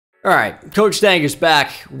All right, Coach Dang is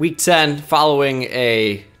back. Week 10 following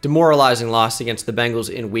a demoralizing loss against the Bengals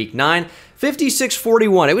in Week 9.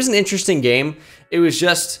 56-41. It was an interesting game. It was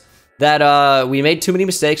just that we made too many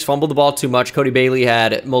mistakes, fumbled the ball too much. Cody Bailey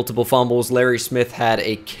had multiple fumbles. Larry Smith had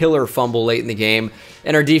a killer fumble late in the game.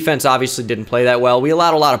 And our defense obviously didn't play that well. We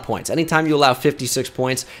allowed a lot of points. Anytime you allow 56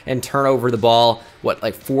 points and turn over the ball,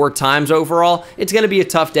 like 4 times overall, it's going to be a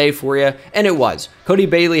tough day for you. And it was. Cody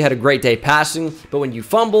Bailey had a great day passing, but when you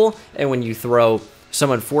fumble and when you throw some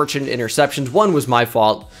unfortunate interceptions, one was my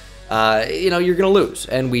fault, you're going to lose.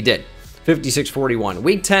 And we did. 56-41.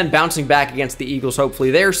 Week 10 bouncing back against the Eagles,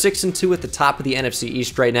 hopefully. They're 6-2 at the top of the NFC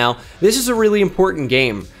East right now. This is a really important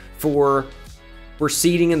game for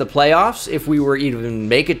seeding in the playoffs. If we were even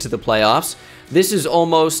make it to the playoffs, this is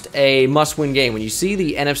almost a must-win game. When you see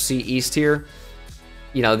the NFC East here,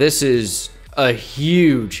 this is a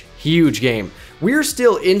huge, huge game. We're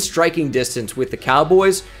still in striking distance with the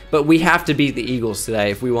Cowboys, but we have to beat the Eagles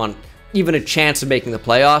today if we want even a chance of making the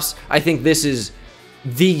playoffs. I think this is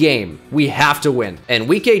the game we have to win. And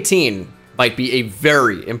Week 18 might be a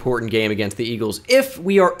very important game against the Eagles if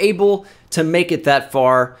we are able to make it that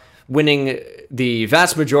far, winning the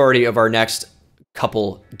vast majority of our next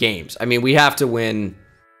couple games. I mean, we have to win.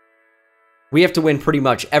 We have to win pretty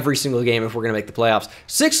much every single game if we're going to make the playoffs.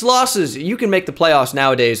 6 losses, you can make the playoffs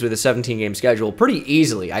nowadays with a 17-game schedule pretty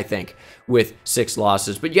easily, I think, with 6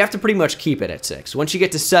 losses. But you have to pretty much keep it at 6. Once you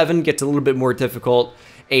get to 7, it gets a little bit more difficult.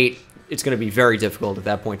 8, it's going to be very difficult at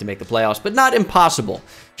that point to make the playoffs, but not impossible.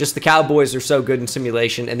 Just the Cowboys are so good in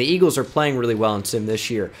simulation, and the Eagles are playing really well in sim this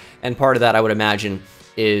year. And part of that, I would imagine,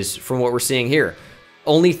 is from what we're seeing here.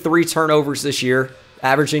 Only 3 turnovers this year,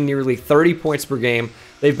 averaging nearly 30 points per game.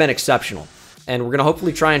 They've been exceptional. And we're going to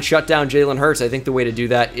hopefully try and shut down Jalen Hurts. I think the way to do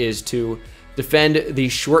that is to defend the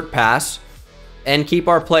short pass and keep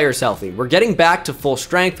our players healthy. We're getting back to full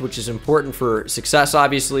strength, which is important for success,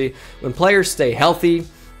 obviously. When players stay healthy,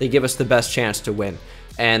 they give us the best chance to win.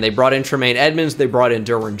 And they brought in Tremaine Edmonds. They brought in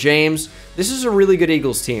Derwin James. This is a really good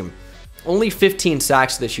Eagles team. Only 15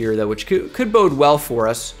 sacks this year, though, which could bode well for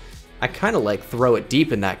us. I kind of like throw it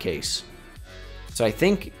deep in that case. So I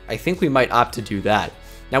think we might opt to do that.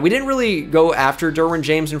 Now, we didn't really go after Derwin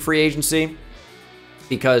James in free agency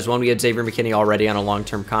because, one, we had Xavier McKinney already on a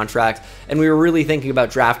long-term contract, and we were really thinking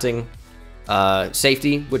about drafting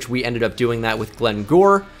safety, which we ended up doing that with Glenn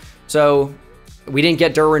Gore. So we didn't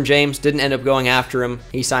get Derwin James, didn't end up going after him.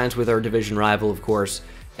 He signs with our division rival, of course,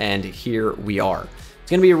 and here we are. It's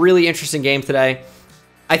going to be a really interesting game today.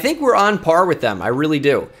 I think we're on par with them. I really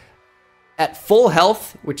do. At full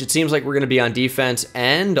health, which it seems like we're going to be on defense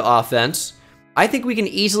and offense, I think we can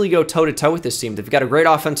easily go toe-to-toe with this team. They've got a great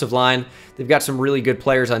offensive line. They've got some really good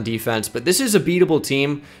players on defense. But this is a beatable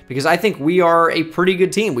team because I think we are a pretty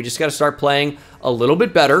good team. We just got to start playing a little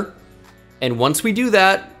bit better. And once we do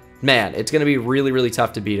that, man, it's going to be really, really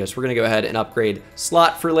tough to beat us. We're going to go ahead and upgrade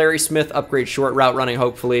slot for Larry Smith, upgrade short route running,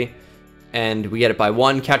 hopefully. And we get it by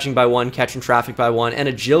 1, catching by 1, catching traffic by 1, and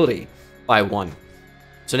agility by 1.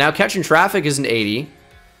 So now catching traffic is an 80.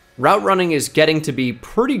 Route running is getting to be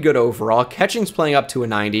pretty good overall. Catching's playing up to a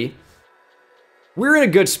 90. We're in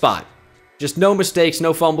a good spot. Just no mistakes,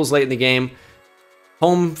 no fumbles late in the game.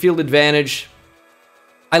 Home field advantage.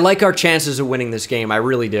 I like our chances of winning this game. I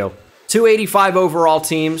really do. 285 overall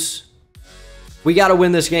teams. We got to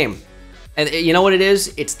win this game. And you know what it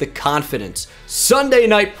is? It's the confidence. Sunday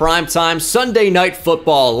night primetime, Sunday night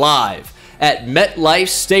football live at MetLife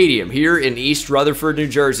Stadium here in East Rutherford, New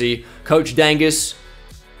Jersey. Coach Dangus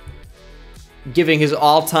giving his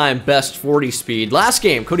all-time best 40 speed. Last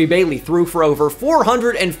game, Cody Bailey threw for over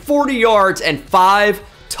 440 yards and 5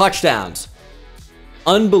 touchdowns.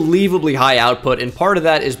 Unbelievably high output, and part of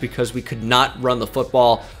that is because we could not run the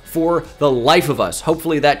football for the life of us.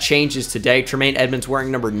 Hopefully that changes today. Tremaine Edmonds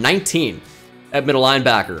wearing number 19 at middle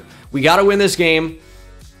linebacker. We got to win this game.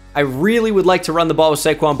 I really would like to run the ball with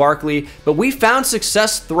Saquon Barkley, but we found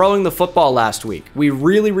success throwing the football last week. We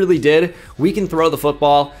really, really did. We can throw the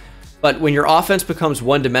football. But when your offense becomes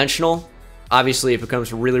one-dimensional, obviously it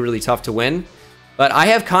becomes really, really tough to win. But I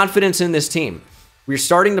have confidence in this team. We're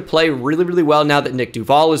starting to play really, really well now that Nick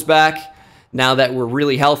Duval is back. Now that we're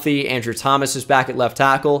really healthy, Andrew Thomas is back at left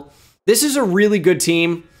tackle. This is a really good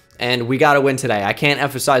team, and we got to win today. I can't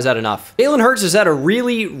emphasize that enough. Jalen Hurts has had a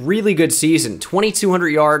really, really good season. 2,200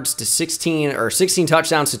 yards to 16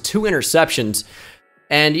 touchdowns to 2 interceptions.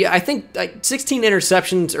 And yeah, I think 16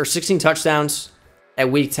 interceptions or 16 touchdowns at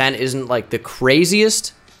week 10 isn't like the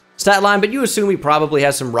craziest stat line, but you assume he probably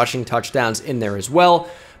has some rushing touchdowns in there as well.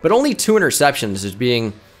 But only 2 interceptions is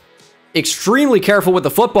being extremely careful with the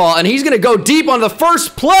football, and he's going to go deep on the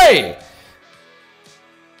first play.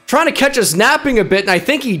 trying to catch us napping a bit, and I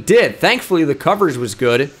think he did. Thankfully, the coverage was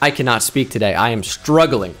good. I cannot speak today. I am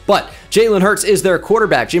struggling. But Jalen Hurts is their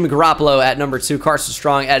quarterback. Jimmy Garoppolo at number 2. Carson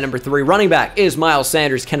Strong at number 3. Running back is Miles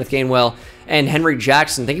Sanders, Kenneth Gainwell, and Henry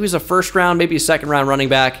Jackson. I think he was a first-round, maybe a second-round running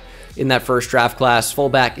back in that first draft class.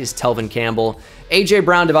 Fullback is Telvin Campbell. A.J.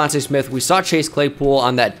 Brown, Devontae Smith. We saw Chase Claypool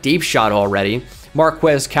on that deep shot already.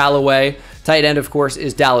 Marquez Callaway. Tight end, of course,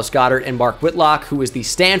 is Dallas Goedert, and Mark Whitlock, who is the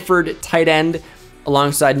Stanford tight end,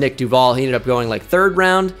 alongside Nick Duval. He ended up going like 3rd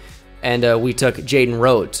round, and we took Jaden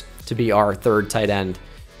Rhodes to be our 3rd tight end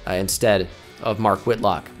instead of Mark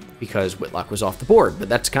Whitlock, because Whitlock was off the board, but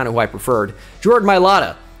that's kind of who I preferred. Jordan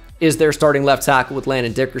Mailata is their starting left tackle with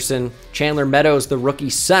Landon Dickerson. Chandler Meadows, the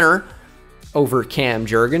rookie center, over Cam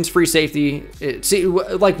Jurgens. Free safety. See,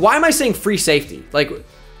 like, why am I saying free safety? Like,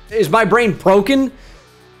 is my brain broken?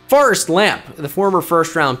 Forrest Lamp, the former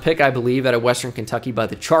first-round pick, I believe, out of Western Kentucky by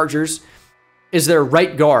the Chargers, is their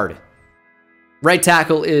right guard. Right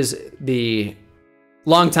tackle is the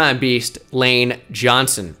longtime beast, Lane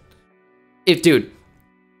Johnson.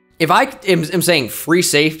 If I am saying free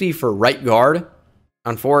safety for right guard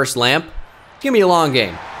on Forrest Lamp, it's going to be a long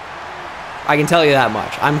game. I can tell you that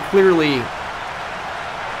much. I'm clearly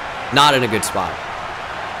not in a good spot.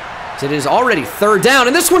 It is already 3rd down,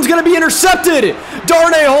 and this one's going to be intercepted.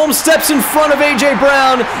 Darnay Holmes steps in front of A.J.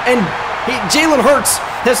 Brown, and Jalen Hurts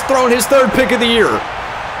has thrown his 3rd pick of the year.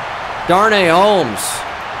 Darnay Holmes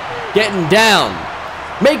getting down,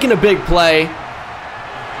 making a big play.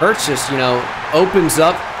 Hurts just, opens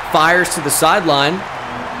up, fires to the sideline,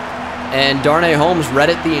 and Darnay Holmes read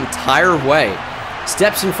it the entire way.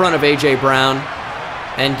 Steps in front of A.J. Brown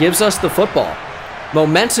and gives us the football.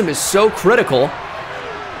 Momentum is so critical.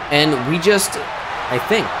 And we just, I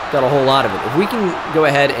think, got a whole lot of it. If we can go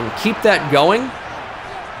ahead and keep that going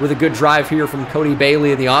with a good drive here from Cody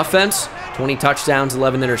Bailey in the offense, 20 touchdowns,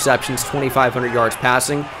 11 interceptions, 2,500 yards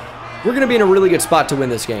passing, we're going to be in a really good spot to win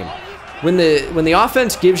this game. When the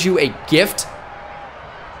offense gives you a gift,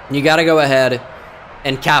 you got to go ahead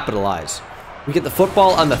and capitalize. We get the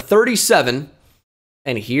football on the 37,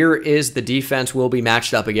 and here is the defense we'll be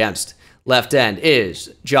matched up against. Left end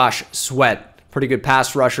is Josh Sweat. Pretty good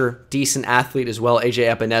pass rusher, decent athlete as well, A.J.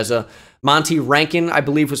 Epineza. Monty Rankin, I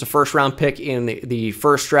believe, was a first-round pick in the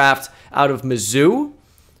first draft out of Mizzou.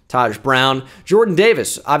 Taj Brown. Jordan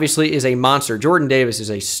Davis, obviously, is a monster. Jordan Davis is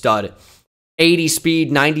a stud. 80 speed,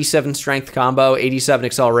 97 strength combo, 87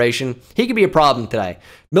 acceleration. He could be a problem today.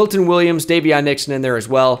 Milton Williams, Davion Nixon in there as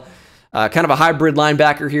well. Kind of a hybrid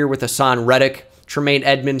linebacker here with Hassan Reddick. Tremaine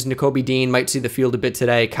Edmonds, Nakobe Dean might see the field a bit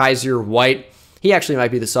today. Kaiser White. He actually might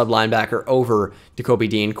be the sub linebacker over Nakobe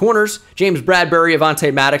Dean. Corners, James Bradbury,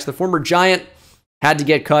 Avonte Maddox, the former Giant, had to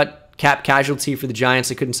get cut. Cap casualty for the Giants.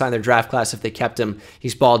 They couldn't sign their draft class if they kept him.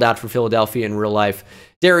 He's balled out for Philadelphia in real life.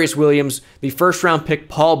 Darius Williams, the first-round pick,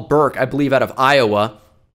 Paul Burke, I believe, out of Iowa.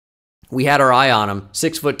 We had our eye on him.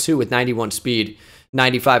 6'2" with 91 speed,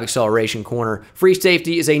 95 acceleration corner. Free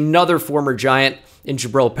safety is another former Giant in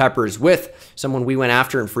Jabril Peppers with someone we went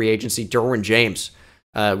after in free agency, Derwin James.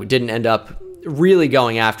 We didn't end up really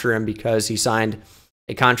going after him because he signed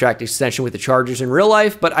a contract extension with the Chargers in real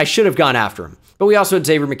life, but I should have gone after him. But we also had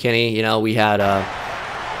Xavier McKinney. We had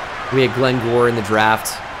Glenn Gore in the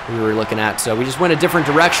draft we were looking at, so we just went a different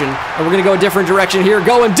direction, and we're going to go a different direction here,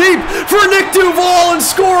 going deep for Nick Duval and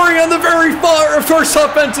scoring on the very first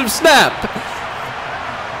offensive snap.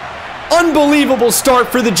 Unbelievable start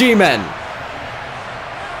for the G-Men.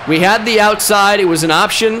 We had the outside. It was an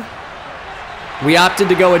option. We opted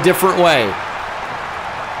to go a different way.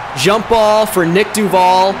 Jump ball for Nick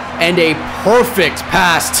Duval, and a perfect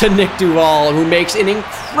pass to Nick Duval, who makes an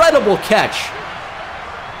incredible catch.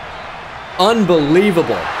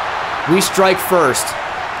 Unbelievable. We strike first.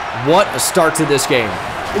 What a start to this game.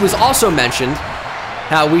 It was also mentioned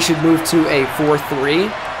how we should move to a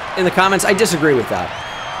 4-3 in the comments. I disagree with that.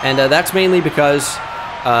 And that's mainly because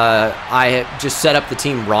I just set up the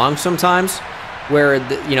team wrong sometimes, where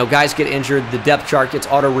guys get injured, the depth chart gets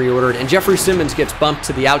auto-reordered, and Jeffrey Simmons gets bumped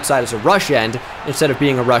to the outside as a rush end instead of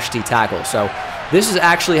being a rush D tackle. So this is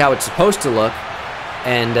actually how it's supposed to look,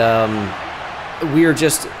 and we are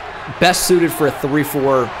just best suited for a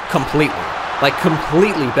 3-4 completely. Like,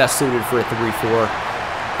 completely best suited for a 3-4.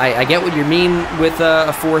 I get what you mean with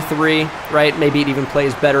a 4-3, right? Maybe it even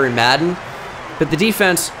plays better in Madden. But the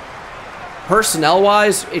defense,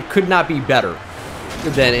 personnel-wise, it could not be better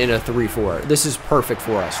than in a 3-4. This is perfect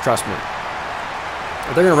for us, trust me.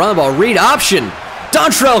 They're going to run the ball. Read option.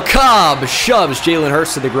 Dontrell Cobb shoves Jalen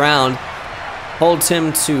Hurts to the ground. Holds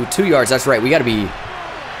him to 2 yards. That's right. We got to be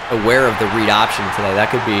aware of the read option today. That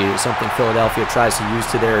could be something Philadelphia tries to use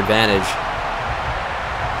to their advantage.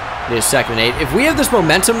 It is 2nd and 8. If we have this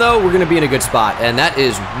momentum, though, we're going to be in a good spot. And that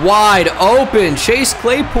is wide open. Chase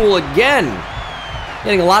Claypool again.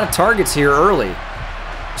 Getting a lot of targets here early.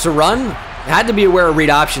 So run. Had to be aware of read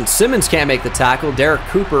options. Simmons can't make the tackle. Derek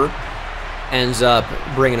Cooper ends up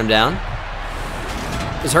bringing him down.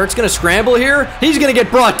 Is Hurts going to scramble here? He's going to get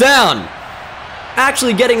brought down.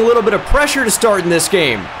 Actually getting a little bit of pressure to start in this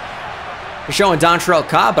game. We're showing Dontrell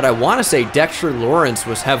Cobb, but I want to say Dexter Lawrence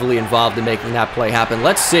was heavily involved in making that play happen.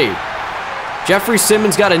 Let's see. Jeffrey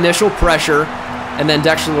Simmons got initial pressure, and then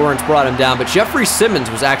Dexter Lawrence brought him down. But Jeffrey Simmons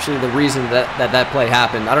was actually the reason that play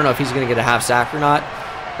happened. I don't know if he's going to get a half sack or not,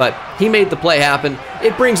 but he made the play happen.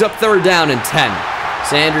 It brings up 3rd down and 10.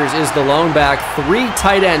 Sanders is the lone back. 3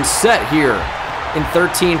 tight ends set here in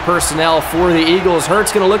 13 personnel for the Eagles.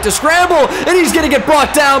 Hurts going to look to scramble, and he's going to get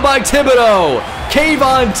brought down by Thibodeau.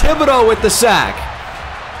 Kayvon Thibodeau with the sack.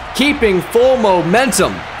 Keeping full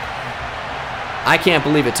momentum. I can't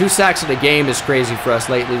believe it. 2 sacks in a game is crazy for us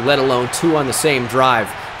lately, let alone 2 on the same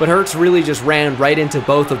drive. But Hurts really just ran right into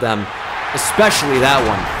both of them, especially that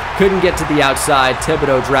one. Couldn't get to the outside.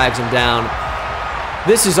 Thibodeau drags him down.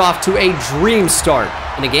 This is off to a dream start.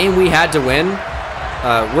 In a game we had to win,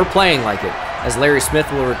 we're playing like it. As Larry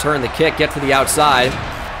Smith will return the kick, get to the outside,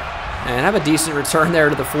 and have a decent return there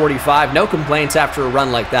to the 45. No complaints after a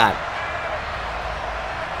run like that.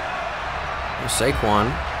 Saquon,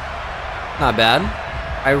 not bad.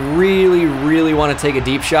 I really, really want to take a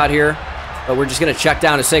deep shot here, but we're just going to check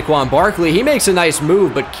down to Saquon Barkley. He makes a nice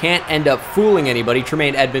move, but can't end up fooling anybody.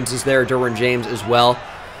 Tremaine Edmonds is there, Derwin James as well.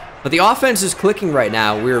 But the offense is clicking right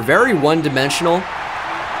now. We're very one-dimensional.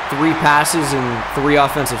 3 passes and 3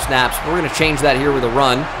 offensive snaps. We're going to change that here with a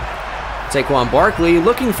run. Saquon Barkley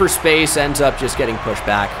looking for space, ends up just getting pushed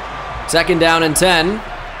back. 2nd down and 10.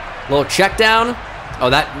 Little check down. Oh,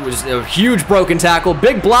 that was a huge broken tackle.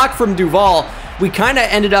 Big block from Duval. We kind of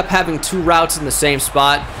ended up having 2 routes in the same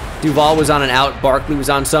spot. Duval was on an out. Barkley was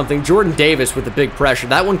on something. Jordan Davis with the big pressure.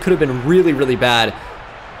 That one could have been really, really bad.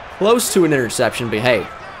 Close to an interception, but hey,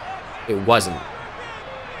 it wasn't.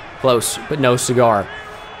 Close, but no cigar.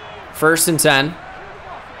 1st and 10.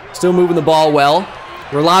 Still moving the ball well.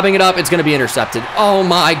 We're lobbing it up. It's going to be intercepted. Oh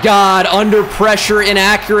my God. Under pressure,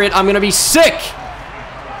 inaccurate. I'm going to be sick.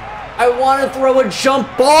 I want to throw a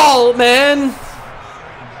jump ball, man.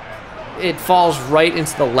 It falls right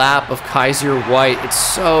into the lap of Kaiser White. It's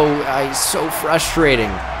so frustrating.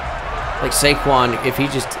 Like Saquon, if he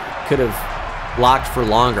just could have blocked for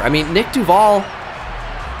longer. I mean, Nick Duval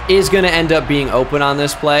is going to end up being open on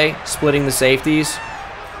this play, splitting the safeties.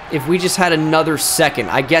 If we just had another second.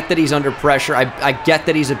 I get that he's under pressure. I get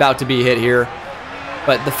that he's about to be hit here.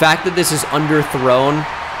 But the fact that this is underthrown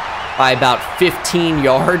by about 15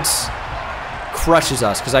 yards crushes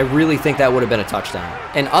us, because I really think that would have been a touchdown.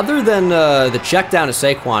 And other than the check down to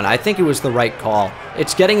Saquon, I think it was the right call.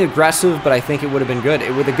 It's getting aggressive, but I think it would have been good.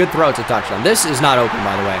 With a good throw, it's a touchdown. This is not open,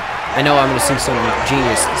 by the way. I know I'm going to see some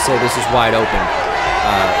genius say this is wide open.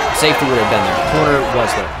 Safety would have been there. Corner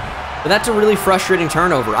was there. But that's a really frustrating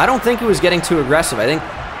turnover. I don't think it was getting too aggressive. I think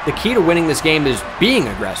the key to winning this game is being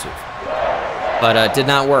aggressive. But it did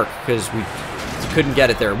not work because we couldn't get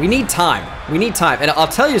it there. We need time. We need time. And I'll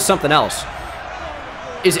tell you something else.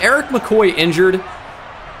 Is Eric McCoy injured?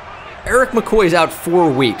 Eric McCoy is out 4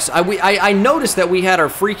 weeks. I noticed that we had our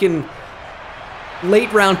freaking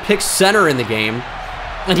late round pick center in the game.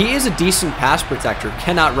 And he is a decent pass protector.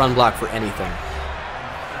 Cannot run block for anything.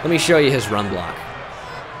 Let me show you his run block.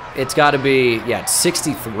 It's got to be, yeah, it's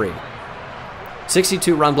 63.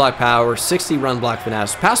 62 run block power, 60 run block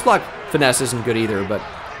finesse. Pass block finesse isn't good either, but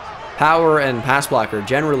power and pass block are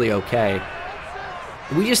generally okay.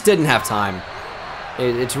 We just didn't have time.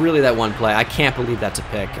 It's really that one play. I can't believe that's a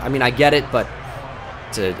pick. I mean, I get it, but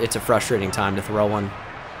it's a frustrating time to throw one.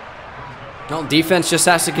 Well, defense just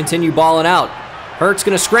has to continue balling out. Hurts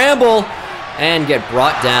going to scramble and get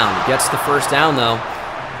brought down. Gets the 1st down, though.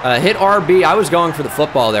 Hit RB. I was going for the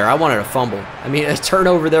football there. I wanted a fumble. I mean, a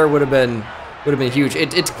turnover there would have been huge.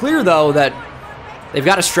 It's clear, though, that they've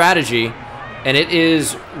got a strategy, and it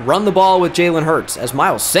is run the ball with Jalen Hurts, as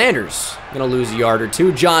Miles Sanders going to lose a yard or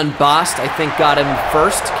 2. John Bost, I think, got him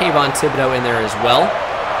first. Kayvon Thibodeau in there as well.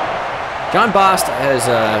 John Bost has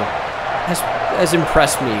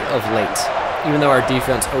impressed me of late, even though our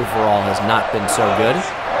defense overall has not been so good.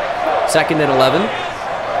 2nd and 11.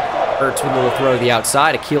 Hurts with a little throw to the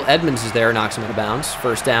outside. Akil Edmonds is there, knocks him out of bounds.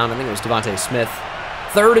 1st down, I think it was Devontae Smith.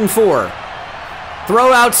 3rd and 4.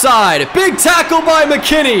 Throw outside. Big tackle by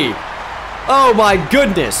McKinney. Oh my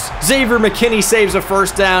goodness. Xavier McKinney saves a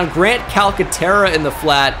 1st down. Grant Calcaterra in the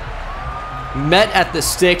flat. Met at the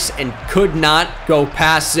sticks and could not go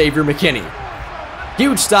past Xavier McKinney.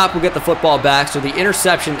 Huge stop will get the football back, so the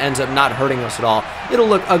interception ends up not hurting us at all. It'll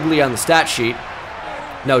look ugly on the stat sheet,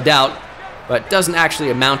 no doubt, but doesn't actually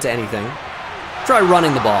amount to anything. Try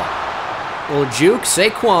running the ball. Little juke,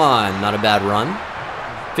 Saquon, not a bad run.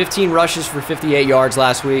 15 rushes for 58 yards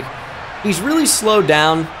last week. He's really slowed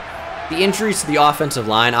down. The injuries to the offensive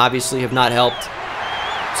line obviously have not helped,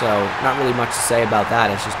 so not really much to say about that.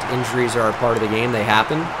 It's just injuries are a part of the game. They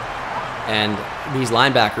happen, and these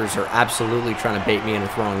linebackers are absolutely trying to bait me into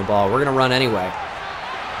throwing the ball. We're going to run anyway.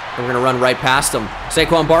 We're going to run right past them.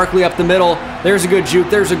 Saquon Barkley up the middle. There's a good juke.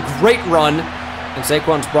 There's a great run, and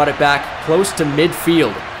Saquon's brought it back close to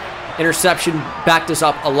midfield. Interception backed us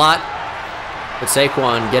up a lot, but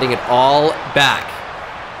Saquon getting it all back.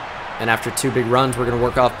 And after 2 big runs, we're going to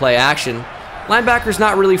work off play action. Linebacker's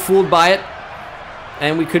not really fooled by it,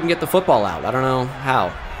 and we couldn't get the football out. I don't know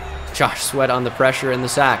how. Josh Sweat on the pressure and the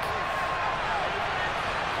sack.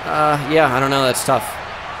 Yeah, I don't know. That's tough.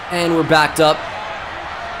 And we're backed up.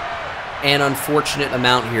 An unfortunate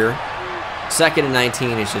amount here. 2nd and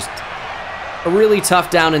 19 is just a really tough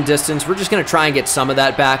down and distance. We're just going to try and get some of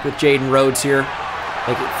that back with Jaden Rhodes here.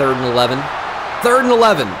 Make it 3rd and 11. 3rd and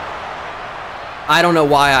 11. I don't know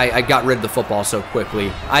why I got rid of the football so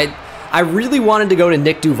quickly. I really wanted to go to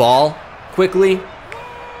Nick Duval quickly,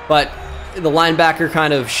 but the linebacker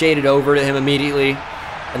kind of shaded over to him immediately.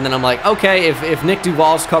 And then I'm like, okay, if Nick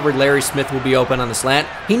Duval's covered, Larry Smith will be open on the slant.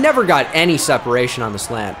 He never got any separation on the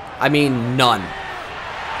slant. I mean, none.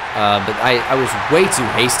 But I was way too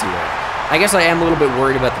hasty there. I guess I am a little bit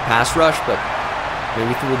worried about the pass rush, but I mean,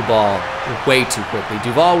 we threw the ball way too quickly.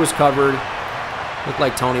 Duval was covered. Looked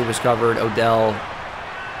like Tony was covered. Odell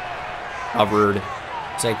covered.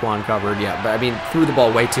 Saquon covered. Yeah, but I mean, threw the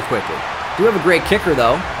ball way too quickly. Do have a great kicker,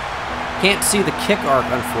 though. Can't see the kick arc,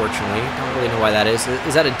 unfortunately. Don't really know why that is.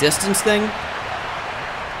 Is that a distance thing?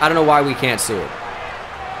 I don't know why we can't see it.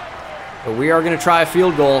 But we are going to try a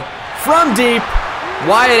field goal from deep.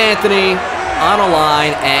 Wyatt Anthony on a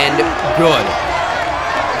line, and good.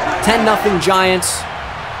 10-0 Giants.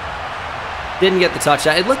 Didn't get the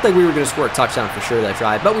touchdown. It looked like we were going to score a touchdown for sure that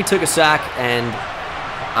drive, but we took a sack, and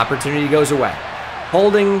opportunity goes away.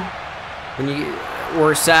 Holding,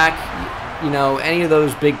 or a sack, you know, any of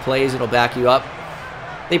those big plays, it'll back you up.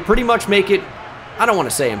 They pretty much make it, I don't want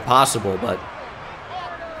to say impossible, but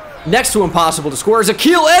next to impossible to score.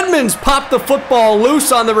 Zakeel Edmonds popped the football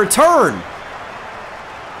loose on the return.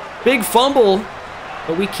 Big fumble,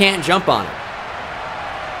 but we can't jump on it.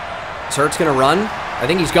 Is Hurts going to run? I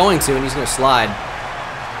think he's going to, and he's going to slide.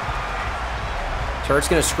 Hurts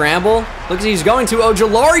going to scramble. Looks like he's going to.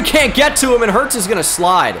 Ojulari can't get to him, and Hurts is going to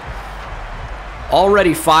slide.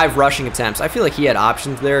 Already 5 rushing attempts. I feel like he had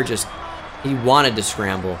options there, just he wanted to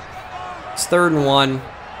scramble. It's 3rd and 1.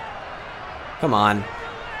 Come on.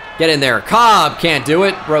 Get in there. Cobb can't do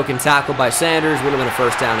it. Broken tackle by Sanders. Would have been a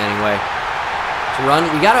first down anyway. To run,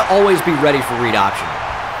 we got to always be ready for read option.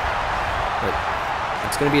 But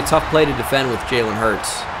it's going to be a tough play to defend with Jalen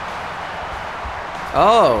Hurts.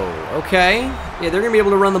 Oh, okay. Yeah, they're going to be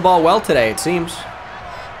able to run the ball well today, it seems.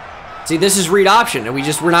 See, this is read option, and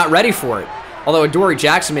we're not ready for it. Although Adoree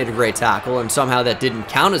Jackson made a great tackle, and somehow that didn't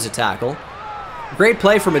count as a tackle. Great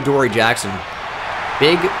play from Adoree Jackson.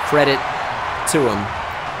 Big credit to him.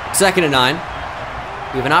 2nd and 9. We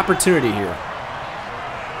have an opportunity here.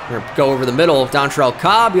 We're going to go over the middle. Dontrell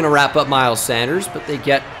Cobb going to wrap up Miles Sanders, but they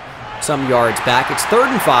get some yards back. It's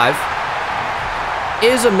 3rd and 5.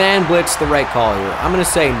 Is a man blitz the right call here? I'm going to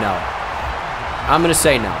say no. I'm going to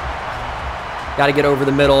say no. Got to get over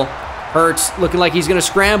the middle. Hurts looking like he's going to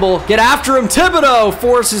scramble. Get after him. Thibodeau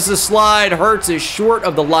forces the slide. Hurts is short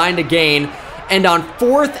of the line to gain. And on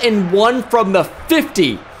 4th and 1 from the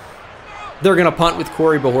 50, they're going to punt with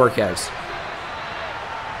Corey Bojorquez.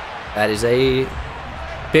 That is a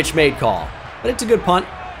pitch-made call. But it's a good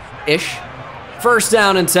punt-ish. 1st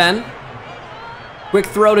down and 10. Quick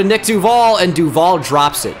throw to Nick Duval, and Duval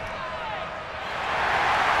drops it.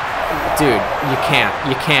 Dude, you can't.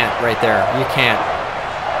 You can't right there. You can't.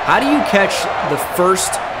 How do you catch the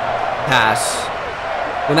first pass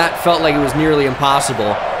when that felt like it was nearly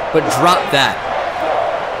impossible, but drop that?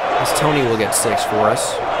 As Tony will get 6 for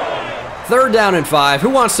us. 3rd down and 5. Who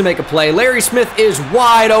wants to make a play? Larry Smith is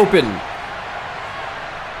wide open.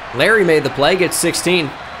 Larry made the play, gets 16.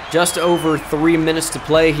 Just over 3 minutes to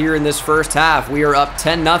play here in this first half. We are up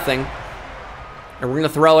 10-0. And we're going to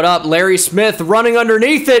throw it up. Larry Smith running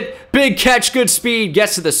underneath it. Big catch, good speed.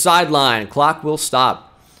 Gets to the sideline. Clock will stop.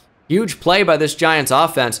 Huge play by this Giants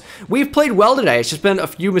offense. We've played well today. It's just been a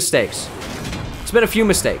few mistakes. It's been a few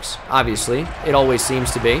mistakes, obviously. It always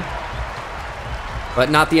seems to be. But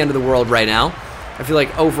not the end of the world right now. I feel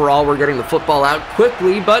like overall we're getting the football out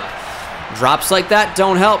quickly, but drops like that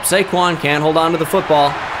don't help. Saquon can't hold on to the football.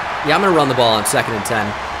 Yeah, I'm going to run the ball on 2nd and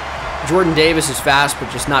 10. Jordan Davis is fast,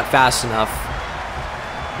 but just not fast enough.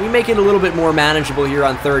 We make it a little bit more manageable here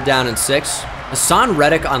on 3rd down and 6. Hassan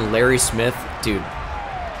Reddick on Larry Smith. Dude,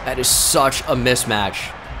 that is such a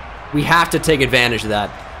mismatch. We have to take advantage of that,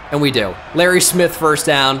 and we do. Larry Smith 1st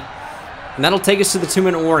down, and that'll take us to the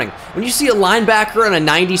 2-minute warning. When you see a linebacker and a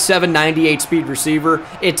 97, 98 speed receiver,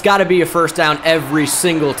 it's got to be a 1st down every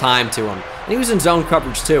single time to him. And he was in zone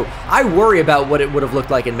coverage too. I worry about what it would have looked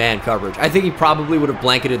like in man coverage. I think he probably would have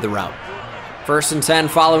blanketed the route. 1st and 10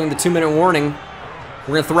 following the 2-minute warning.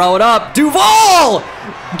 We're going to throw it up. Duval!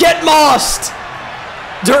 Get mossed!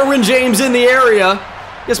 Derwin James in the area.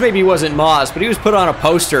 Guess maybe he wasn't mossed, but he was put on a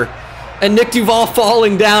poster. And Nick Duval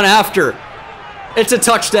falling down after. It's a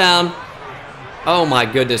touchdown. Oh my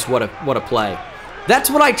goodness, what a play. That's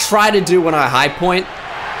what I try to do when I high point.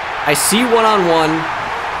 I see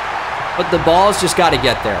one-on-one, but the ball's just got to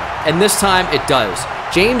get there. And this time it does.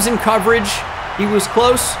 James in coverage, he was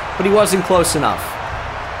close, but he wasn't close enough.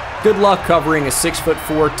 Good luck covering a 6'4",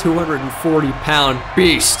 240-pound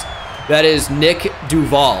beast. That is Nick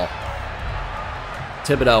Duval.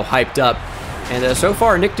 Thibodeau hyped up. And so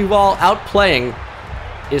far, Nick Duval outplaying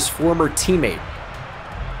his former teammate,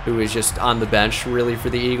 who is just on the bench, really, for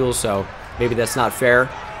the Eagles, so maybe that's not fair.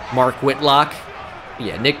 Mark Whitlock.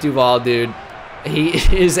 Yeah, Nick Duval, dude, he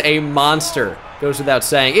is a monster. Goes without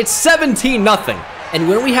saying. It's 17-0. And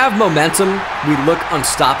when we have momentum, we look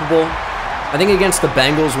unstoppable. I think against the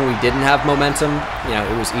Bengals, when we didn't have momentum, you know,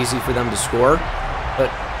 it was easy for them to score.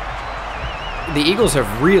 But the Eagles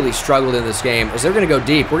have really struggled in this game as they're going to go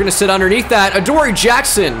deep. We're going to sit underneath that. Adoree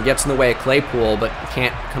Jackson gets in the way of Claypool, but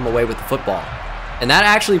can't come away with the football. And that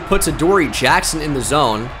actually puts Adoree Jackson in the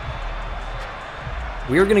zone.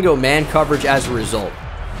 We are going to go man coverage as a result.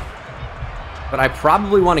 But I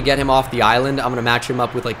probably want to get him off the island. I'm going to match him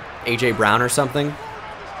up with, like, A.J. Brown or something.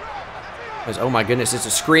 Because, oh my goodness, it's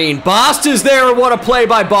a screen. Bost is there. What a play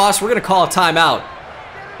by Bost. We're going to call a timeout.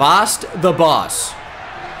 Bost the boss.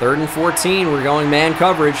 3rd and 14. We're going man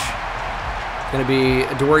coverage. It's going to be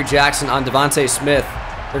Adoree Jackson on Devontae Smith.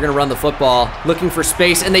 They're going to run the football, looking for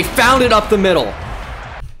space, and they found it up the middle.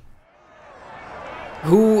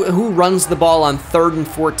 Who runs the ball on 3rd and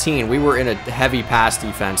 14? We were in a heavy pass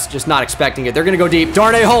defense, just not expecting it. They're going to go deep.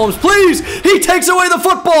 Darnay Holmes, please! He takes away the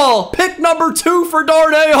football! Pick number 2 for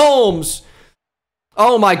Darnay Holmes.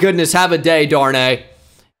 Oh my goodness, have a day, Darnay.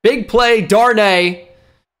 Big play, Darnay.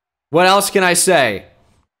 What else can I say?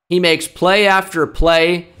 He makes play after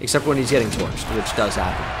play, except when he's getting torched, which does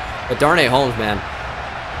happen. But Darnay Holmes, man.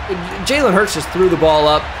 Jalen Hurts just threw the ball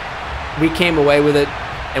up. We came away with it.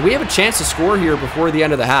 And we have a chance to score here before the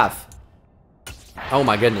end of the half. Oh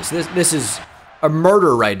my goodness. This is a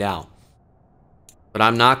murder right now. But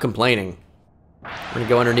I'm not complaining. We're going to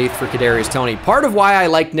go underneath for Kadarius Toney. Part of why I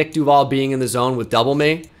like Nick Duval being in the zone with double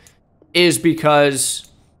me is because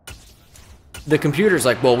the computer's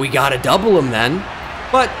like, well, we got to double him then.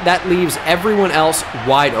 But that leaves everyone else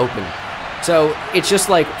wide open. So it's just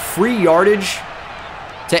like free yardage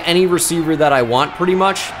to any receiver that I want, pretty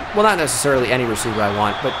much. Well, not necessarily any receiver I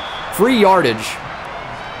want, but free yardage.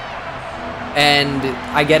 And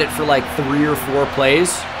I get it for like 3 or 4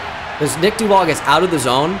 plays. Because Nick Duval gets out of the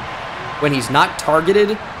zone when he's not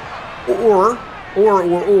targeted, or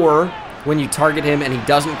when you target him and he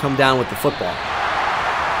doesn't come down with the football.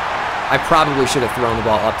 I probably should have thrown the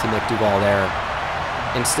ball up to Nick Duval there.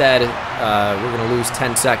 Instead, we're going to lose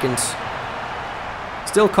 10 seconds.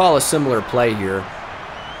 Still call a similar play here.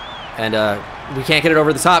 And we can't get it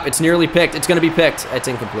over the top. It's nearly picked. It's going to be picked. It's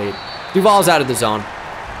incomplete. Duval's out of the zone.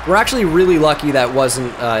 We're actually really lucky that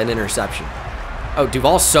wasn't an interception. Oh,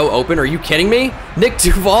 Duval's so open. Are you kidding me? Nick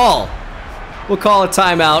Duval. We'll call a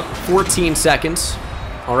timeout. 14 seconds.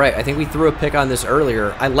 All right, I think we threw a pick on this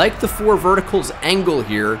earlier. I like the 4 verticals angle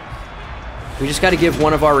here. We just got to give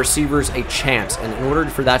one of our receivers a chance. And in order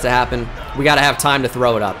for that to happen, we got to have time to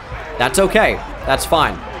throw it up. That's okay. That's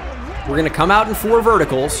fine. We're going to come out in 4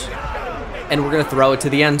 verticals, and we're going to throw it to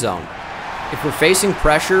the end zone. If we're facing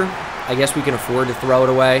pressure, I guess we can afford to throw it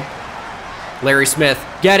away. Larry Smith.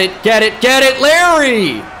 Get it, get it, get it,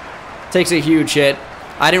 Larry! Takes a huge hit.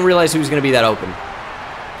 I didn't realize he was going to be that open.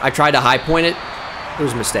 I tried to high point it. It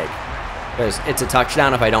was a mistake. Because it's a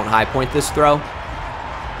touchdown if I don't high point this throw.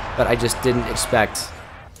 But I just didn't expect...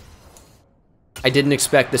 I didn't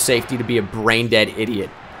expect the safety to be a brain-dead idiot.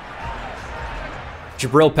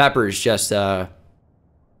 Jabril Peppers just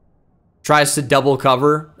tries to double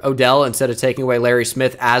cover Odell instead of taking away Larry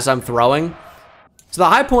Smith as I'm throwing. So the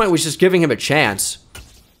high point was just giving him a chance.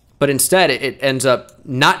 but instead it ends up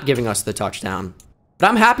not giving us the touchdown.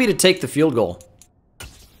 But I'm happy to take the field goal.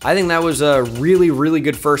 I think that was a really, really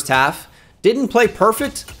good first half. Didn't play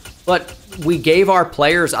perfect, but we gave our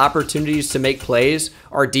players opportunities to make plays.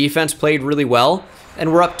 Our defense played really well,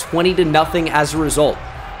 and we're up 20-0 as a result.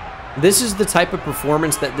 This is the type of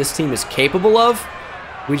performance that this team is capable of.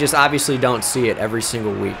 We just obviously don't see it every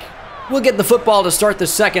single week. We'll get the football to start the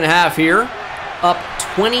second half here. Up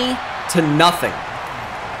 20-0.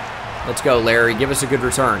 Let's go, Larry. Give us a good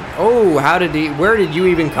return. Oh, where did you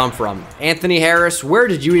even come from? Anthony Harris, where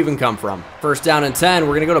did you even come from? First down and 10.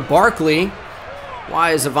 We're going to go to Barkley.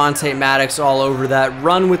 Why is Avonte Maddox all over that?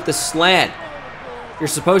 Run with the slant. You're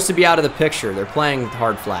supposed to be out of the picture. They're playing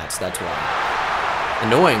hard flats, that's why.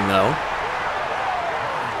 Annoying, though.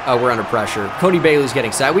 Oh, we're under pressure. Cody Bailey's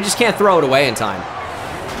getting sacked. We just can't throw it away in time.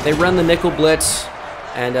 They run the nickel blitz,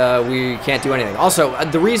 and we can't do anything. Also,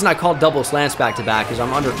 the reason I called double slants back-to-back is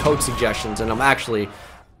I'm under code suggestions, and I'm actually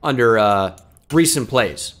under recent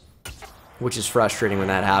plays, which is frustrating when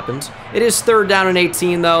that happens. It is third down and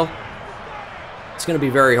 18, though. It's going to be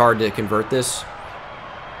very hard to convert this,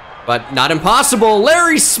 but not impossible.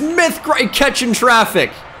 Larry Smith, great catch in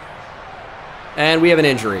traffic. And we have an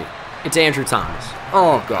injury. It's Andrew Thomas.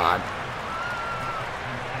 Oh, God.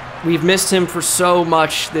 We've missed him for so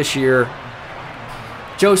much this year.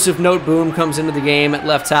 Joseph Noteboom comes into the game at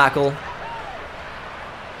left tackle.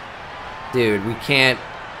 Dude, we can't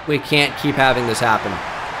keep having this happen.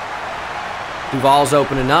 Duval's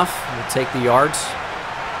open enough. We'll take the yards.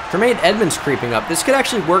 Tremaine Edmonds creeping up. This could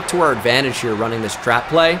actually work to our advantage here running this trap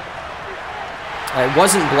play. It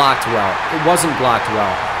wasn't blocked well. It wasn't blocked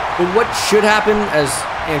well. But what should happen, as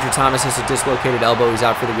Andrew Thomas has a dislocated elbow, he's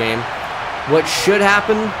out for the game. What should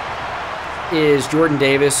happen is Jordan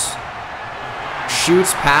Davis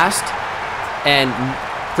shoots past and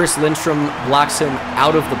Chris Lindstrom blocks him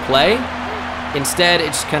out of the play. Instead, it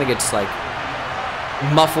just kind of gets like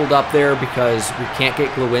muffled up there because we can't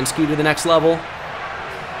get Glowinski to the next level.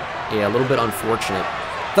 Yeah, a little bit unfortunate.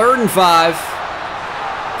 3rd and 5.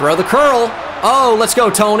 Throw the curl. Oh, let's go,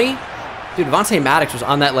 Tony. Dude, Avonte Maddox was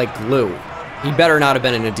on that like glue. He better not have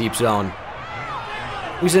been in a deep zone.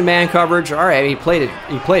 He's in man coverage. All right, he played it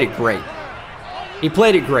great. He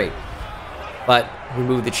played it great. But we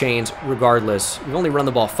moved the chains regardless. We've only run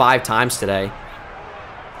the ball 5 times today.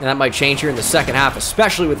 And that might change here in the second half,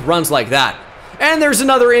 especially with runs like that. And there's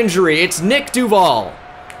another injury. It's Nick Duval.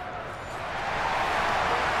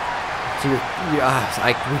 So we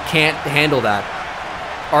can't handle that.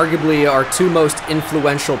 Arguably our 2 most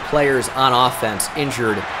influential players on offense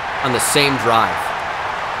injured on the same drive.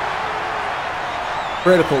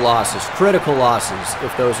 Critical losses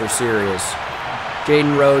if those are serious.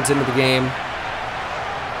 Jaden Rhodes into the game.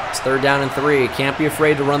 It's 3rd down and 3. Can't be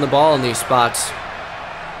afraid to run the ball in these spots.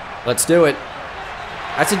 Let's do it.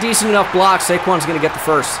 That's a decent enough block. Saquon's going to get the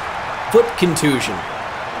first. Foot contusion.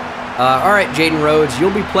 All right, Jaden Rhodes,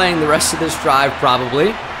 you'll be playing the rest of this drive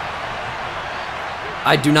probably.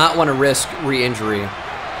 I do not want to risk re-injury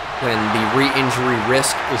when the re-injury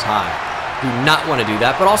risk is high. Do not want to do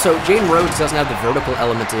that. But also, Jaden Rhodes doesn't have the vertical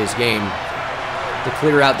element to his game to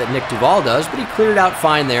clear out that Nick Duval does, but he cleared out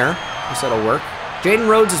fine there. Guess that'll work. Jaden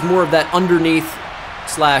Rhodes is more of that underneath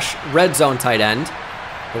 / red zone tight end.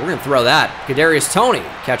 But we're going to throw that. Kadarius Toney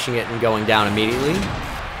catching it and going down immediately.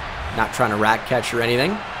 Not trying to rack catch or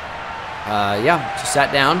anything. Yeah, just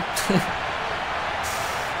sat down.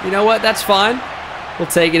 You know what? That's fine. We'll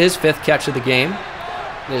take it. His 5th catch of the game.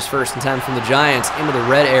 His 1st and 10 from the Giants into the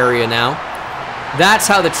red area now. That's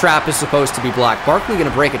how the trap is supposed to be blocked. Barkley going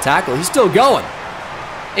to break a tackle. He's still going.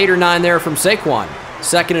 8 or 9 there from Saquon.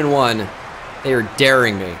 2nd and 1. They are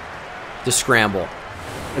daring me to scramble.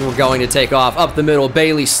 And we're going to take off up the middle.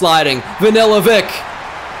 Bailey sliding. Vanilla Vic.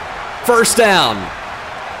 First down.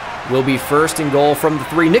 Will be 1st and goal from the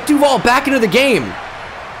 3. Nick Duval back into the game.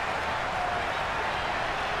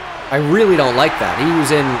 I really don't like that. He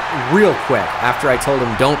was in real quick after I told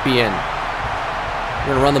him don't be in.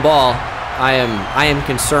 We're gonna run the ball. I am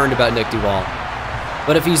concerned about Nick Duval.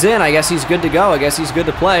 But if he's in, I guess he's good to go. I guess he's good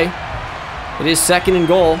to play. It is 2nd and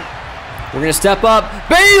goal. We're gonna step up.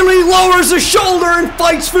 Bailey lowers his shoulder and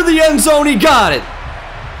fights for the end zone. He got it.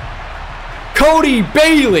 Cody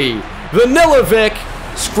Bailey, Vanilla Vic,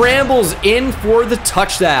 scrambles in for the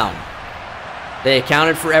touchdown. They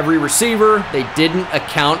accounted for every receiver. They didn't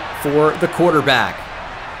account for the quarterback.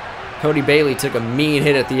 Cody Bailey took a mean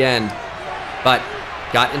hit at the end, but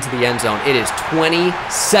got into the end zone. It is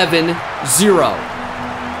 27-0.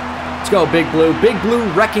 Let's go, Big Blue. Big Blue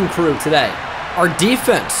wrecking crew today. Our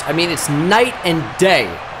defense, I mean, it's night and day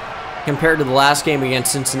compared to the last game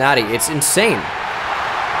against Cincinnati. It's insane.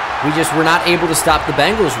 we just were not able to stop the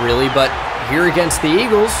Bengals, really. But here against the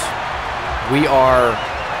Eagles,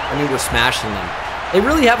 we're smashing them. They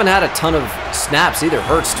really haven't had a ton of snaps either.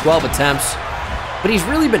 Hurts 12 attempts, but he's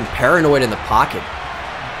really been paranoid in the pocket.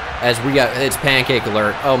 As we got, it's pancake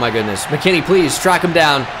alert. Oh my goodness. McKinney, please track him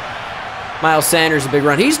down. Miles Sanders, a big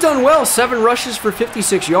run. He's done well. 7 rushes for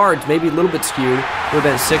 56 yards, maybe a little bit skewed. Would have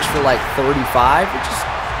been 6 for like 35, which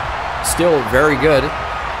is still very good.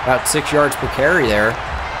 About 6 yards per carry there.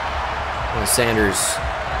 And Sanders,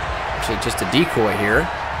 actually just a decoy here.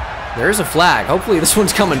 There's a flag. Hopefully this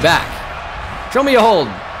one's coming back. Show me a hold.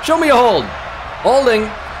 Show me a hold. Holding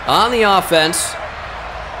on the offense.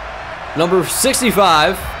 Number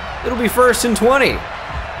 65. It'll be 1st and 20.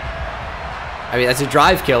 I mean, that's a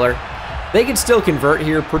drive killer. They could still convert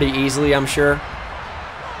here pretty easily, I'm sure,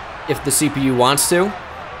 if the CPU wants to,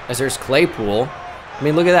 as there's Claypool. I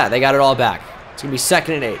mean, look at that. They got it all back. It's going to be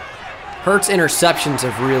 2nd and 8. Hurts' interceptions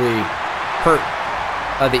have really hurt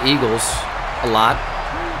the Eagles a lot,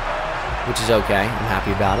 which is okay. I'm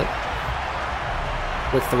happy about it.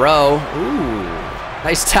 With throw. Ooh,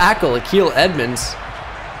 nice tackle. Akil Edmonds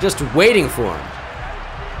just waiting for him.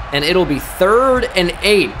 And it'll be 3rd and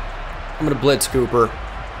 8. I'm going to blitz Cooper.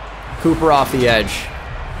 Cooper off the edge.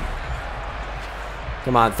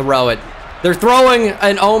 Come on, throw it. They're throwing,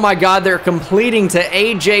 and oh my God, they're completing to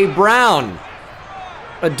A.J. Brown.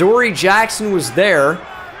 Adoree Jackson was there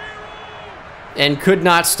and could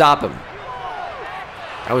not stop him.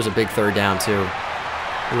 That was a big 3rd down, too.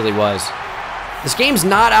 It really was. This game's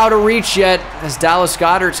not out of reach yet, as Dallas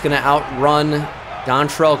Goedert's going to outrun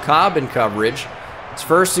Dontrell Cobb in coverage. It's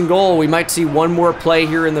 1st and goal. We might see one more play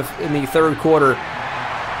here in the 3rd quarter.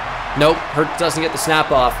 Nope, Hurt doesn't get the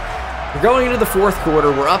snap off. We're going into the 4th quarter.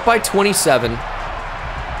 We're up by 27.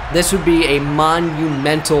 This would be a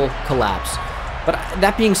monumental collapse. But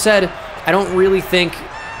that being said, I don't really think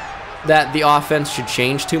that the offense should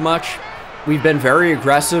change too much. We've been very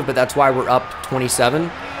aggressive, but that's why we're up 27.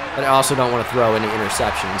 But I also don't want to throw any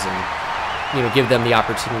interceptions and, give them the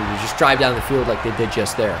opportunity to just drive down the field like they did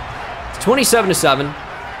just there. 27-7,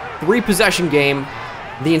 3-possession game,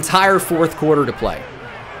 the entire 4th quarter to play.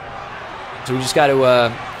 So we just got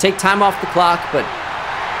to take time off the clock, but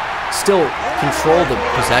still control the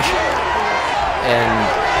possession. And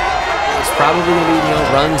it's probably going to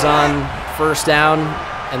be, runs on 1st down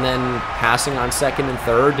and then passing on 2nd and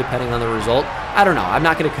 3rd, depending on the result. I don't know. I'm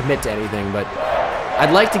not going to commit to anything, but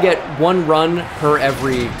I'd like to get 1 run per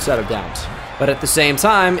every set of downs. But at the same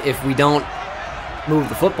time, if we don't move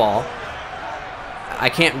the football, I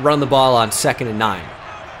can't run the ball on 2nd and 9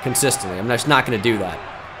 consistently. I'm just not going to do that.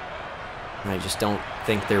 I just don't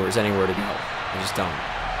think there was anywhere to go. I just don't.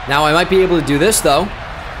 Now I might be able to do this, though.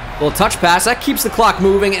 Little touch pass. That keeps the clock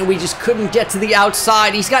moving, and we just couldn't get to the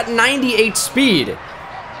outside. He's got 98 speed.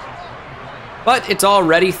 But it's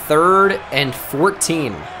already 3rd and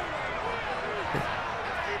 14.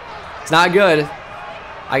 It's not good.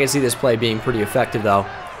 I can see this play being pretty effective, though.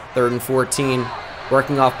 3rd and 14.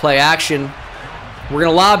 Working off play action. We're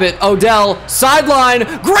going to lob it. Odell, sideline.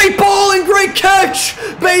 Great ball and great catch.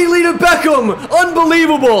 Bailey to Beckham.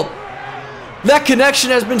 Unbelievable. That connection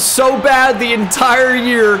has been so bad the entire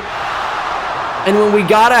year. And when we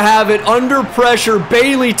got to have it under pressure,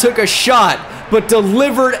 Bailey took a shot, but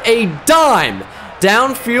delivered a dime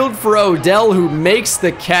downfield for Odell, who makes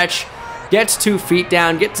the catch, gets 2 feet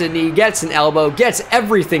down, gets a knee, gets an elbow, gets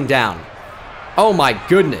everything down. Oh my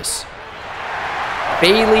goodness.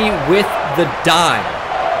 Bailey with the dime.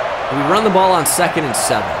 We run the ball on 2nd and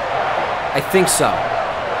 7. I think so.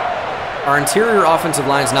 Our interior offensive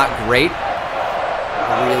line's not great.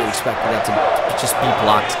 I really expected that to just be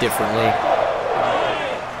blocked differently.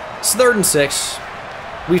 It's 3rd and 6.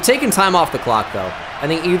 We've taken time off the clock, though. I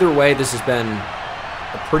think either way, this has been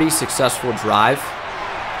a pretty successful drive.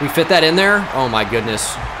 We fit that in there. Oh my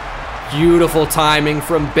goodness. Beautiful timing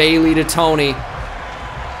from Bailey to Tony.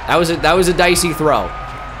 That was a dicey throw,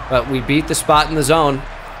 but we beat the spot in the zone.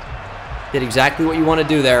 Did exactly what you want to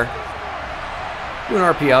do there. Do an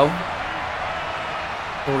RPO.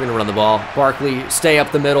 And we're going to run the ball. Barkley, stay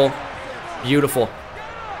up the middle. Beautiful.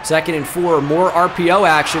 2nd and 4, more RPO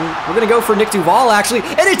action. We're going to go for Nick Duval, actually,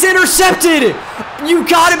 and it's intercepted! You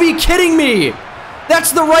got to be kidding me!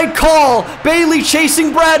 That's the right call! Bailey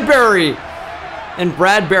chasing Bradbury! And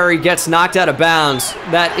Bradbury gets knocked out of bounds.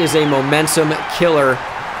 That is a momentum killer.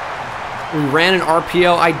 We ran an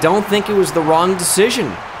RPO. I don't think it was the wrong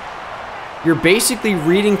decision. You're basically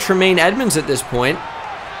reading Tremaine Edmonds at this point.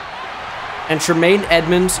 And Tremaine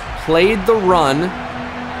Edmonds played the run,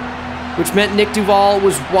 which meant Nick Duval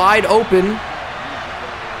was wide open.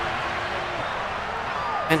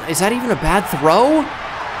 And is that even a bad throw?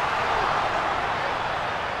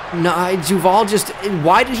 No, Duval just...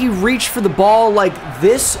 Why did he reach for the ball like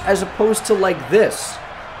this as opposed to like this?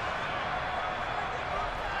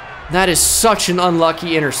 That is such an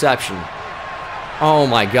unlucky interception. Oh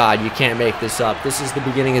my God, you can't make this up. This is the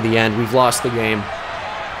beginning of the end. We've lost the game.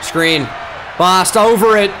 Screen. Bost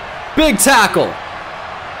over it. Big tackle.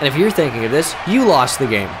 And if you're thinking of this, you lost the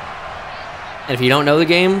game. And if you don't know the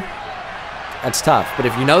game, that's tough. But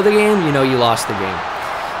if you know the game, you know you lost the game.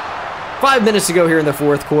 5 minutes to go here in the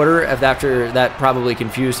fourth quarter, after that probably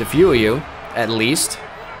confused a few of you, at least.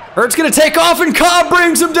 Hurts gonna take off and Cobb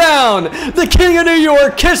brings him down! The King of New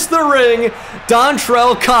York kissed the ring!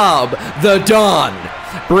 Dontrell Cobb, the Don,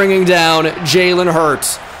 bringing down Jalen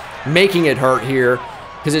Hurts. Making it hurt here,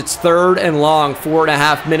 because it's 3rd and long,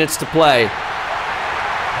 4.5 minutes to play.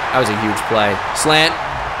 That was a huge play. Slant.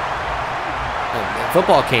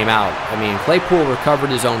 Football came out. I mean, Claypool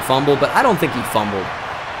recovered his own fumble, but I don't think he fumbled.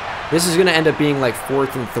 This is going to end up being like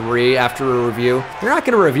 4th and 3 after a review. They're not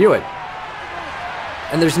going to review it.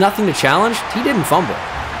 And there's nothing to challenge. He didn't fumble.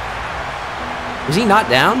 Was he not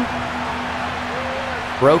down?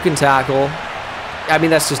 Broken tackle. I mean,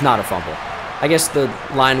 that's just not a fumble. I guess the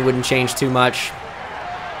line wouldn't change too much.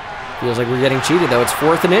 Feels like we're getting cheated, though. It's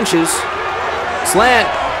 4th and inches. Slant.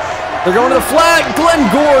 They're going to the flat. Glenn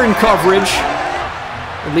Gore in coverage.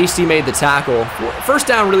 At least he made the tackle. First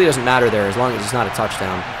down really doesn't matter there as long as it's not a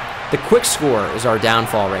touchdown. The quick score is our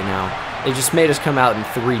downfall right now. They just made us come out in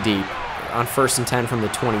 3 deep on 1st and 10 from the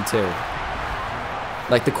 22.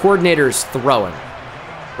 Like, the coordinator's throwing.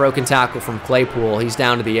 Broken tackle from Claypool. He's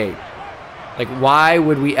down to the 8. Like, why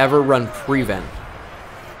would we ever run prevent?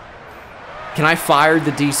 Can I fire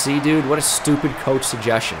the DC, dude? What a stupid coach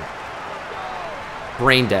suggestion.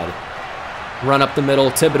 Brain dead. Run up the middle.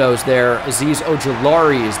 Thibodeau's there. Azeez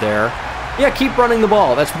Ojulari is there. Yeah, keep running the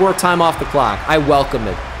ball. That's more time off the clock. I welcome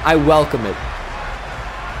it. I welcome it.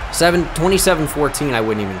 27-14, I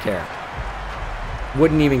wouldn't even care.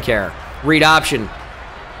 Wouldn't even care. Read option.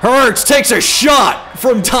 Hurts takes a shot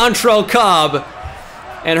from Dontrell Cobb.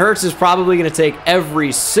 And Hurts is probably going to take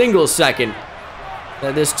every single second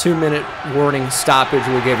that this 2-minute warning stoppage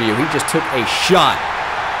will give you. He just took a shot.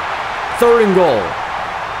 3rd and goal.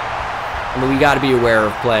 I mean, we got to be aware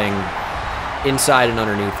of playing inside and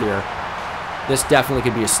underneath here. This definitely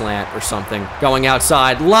could be a slant or something. Going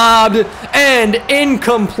outside, lobbed, and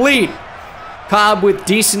incomplete. Cobb with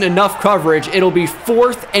decent enough coverage. It'll be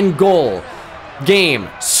 4th and goal. Game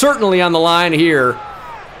certainly on the line here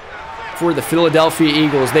for the Philadelphia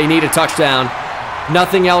Eagles. They need a touchdown.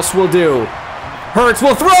 Nothing else will do. Hurts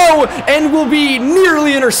will throw and will be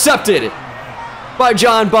nearly intercepted by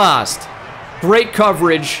John Bost. Great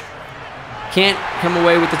coverage. Can't come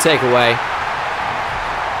away with the takeaway.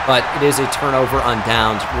 But it is a turnover on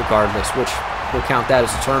downs regardless, which we'll count that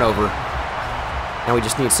as a turnover. Now we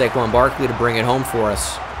just need Saquon Barkley to bring it home for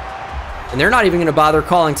us. And they're not even going to bother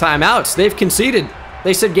calling timeouts. They've conceded.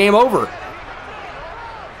 They said game over.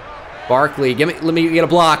 Barkley, let me get a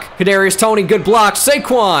block. Kadarius Toney, good block.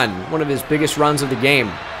 Saquon, one of his biggest runs of the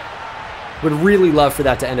game. Would really love for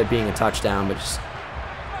that to end up being a touchdown, but just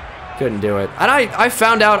couldn't do it. And I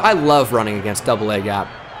found out I love running against double-A gap.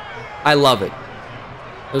 I love it.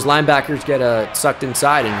 Those linebackers get sucked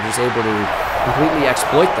inside and you're just able to completely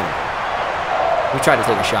exploit them. We tried to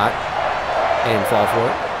take a shot and fall for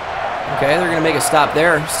it. Okay, they're going to make a stop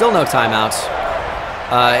there. Still no timeouts.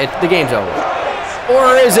 The game's over.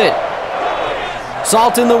 Or is it?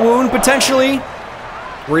 Salt in the wound, potentially.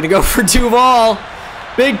 We're going to go for Duval.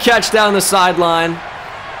 Big catch down the sideline.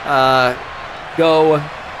 Go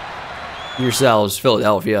yourselves,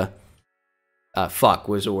 Philadelphia. Fuck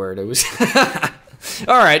was the word. It was...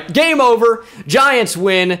 All right, game over. Giants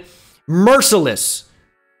win. Merciless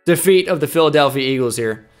defeat of the Philadelphia Eagles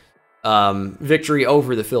here. Victory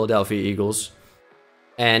over the Philadelphia Eagles.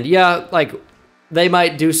 And yeah, like, they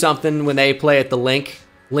might do something when they play at the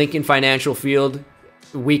Lincoln Financial Field,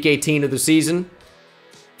 week 18 of the season,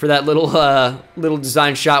 for that little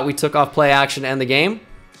design shot we took off play action to end the game.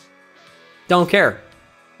 Don't care.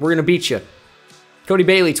 We're going to beat you. Cody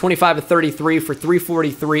Bailey, 25 of 33 for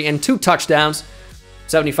 343 and 2 touchdowns.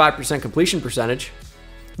 75% completion percentage.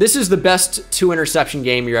 This is the best 2-interception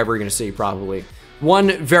game you're ever going to see, probably.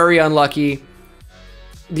 One very unlucky.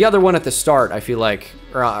 The other one at the start, I feel like,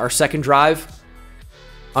 or our second drive,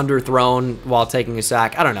 underthrown while taking a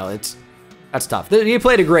sack. I don't know. That's tough. He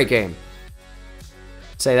played a great game.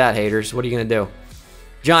 Say that, haters. What are you going to do?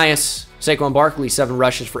 Giants, Saquon Barkley, 7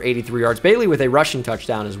 rushes for 83 yards. Bailey with a rushing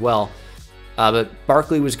touchdown as well. But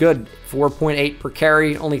Barkley was good. 4.8 per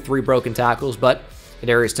carry. Only 3 broken tackles, but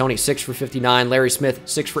Kadarius Toney, 6 for 59. Larry Smith,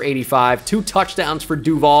 6 for 85. 2 touchdowns for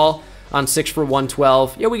Duval. on 6 for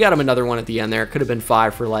 112. Yeah, we got him another one at the end there. Could have been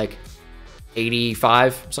 5 for like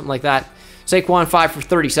 85, something like that. Saquon, 5 for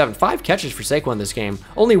 37. 5 catches for Saquon this game.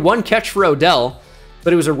 Only 1 catch for Odell,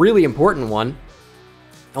 but it was a really important one.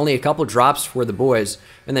 Only a couple drops for the boys.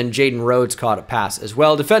 And then Jaden Rhodes caught a pass as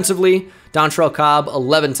well. Defensively, Dontrell Cobb,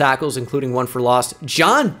 11 tackles, including 1 for loss.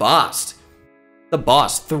 John Bost, the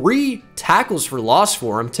boss, 3 tackles for loss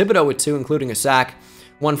for him. Thibodeau with 2, including a sack.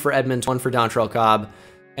 1 for Edmonds, 1 for Dontrell Cobb.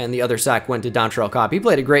 And the other sack went to Dontrell Cobb. He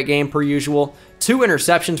played a great game per usual. 2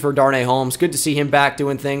 interceptions for Darnay Holmes. Good to see him back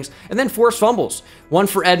doing things. And then forced fumbles. 1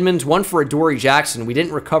 for Edmonds, 1 for Adoree Jackson. We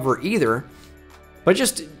didn't recover either. But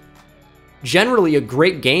just generally a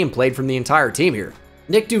great game played from the entire team here.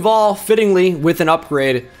 Nick Duval, fittingly, with an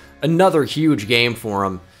upgrade. Another huge game for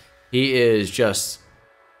him. He is just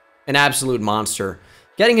an absolute monster.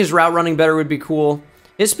 Getting his route running better would be cool.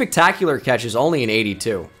 His spectacular catch is only an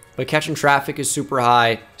 82. But catching traffic is super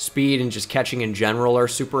high. Speed and just catching in general are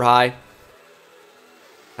super high.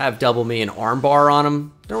 Have double me and arm bar on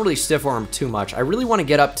him. Don't really stiff arm too much. I really want to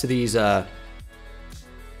get up to these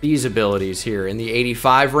abilities here in the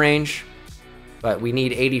 85 range. But we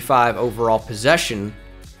need 85 overall possession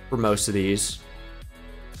for most of these.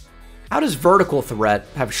 How does vertical threat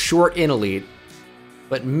have short in elite,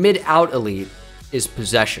 but mid out elite is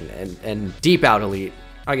possession, and deep out elite,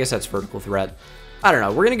 I guess that's vertical threat. I don't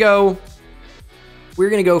know. We're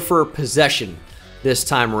gonna go for possession this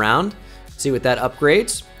time around. See what that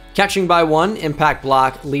upgrades. Catching by 1, impact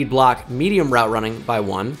block, lead block, medium route running by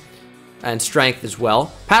 1, and strength as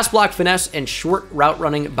well. Pass block, finesse, and short route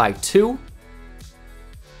running by 2.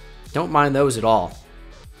 Don't mind those at all.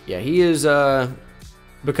 Yeah, he is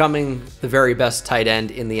becoming the very best tight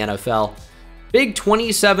end in the NFL. Big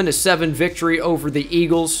 27-7 victory over the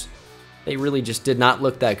Eagles. They really just did not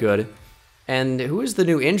look that good. And who is the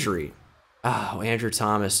new injury? Oh, Andrew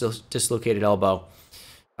Thomas, dislocated elbow.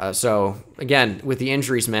 So, again, with the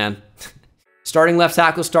injuries, man. Starting left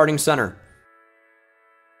tackle, starting center.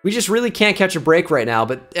 We just really can't catch a break right now,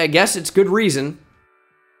 but I guess it's good reason,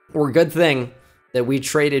 or a good thing, that we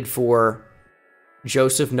traded for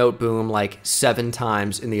Joseph Noteboom like 7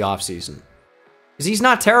 times in the offseason. Because he's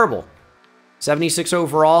not terrible. 76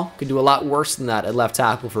 overall, could do a lot worse than that at left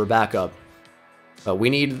tackle for a backup. But we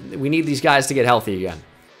need these guys to get healthy again.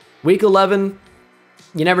 Week 11,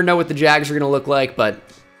 you never know what the Jags are going to look like, but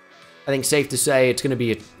I think safe to say it's going to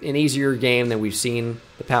be an easier game than we've seen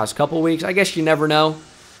the past couple weeks. I guess you never know,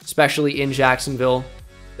 especially in Jacksonville.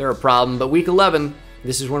 They're a problem. But week 11,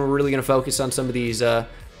 this is when we're really going to focus on some of these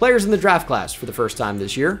players in the draft class for the first time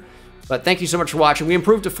this year. But thank you so much for watching. We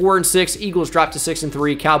improved to 4-6. Eagles dropped to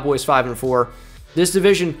 6-3. Cowboys 5-4. This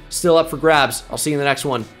division still up for grabs. I'll see you in the next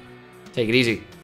one. Take it easy.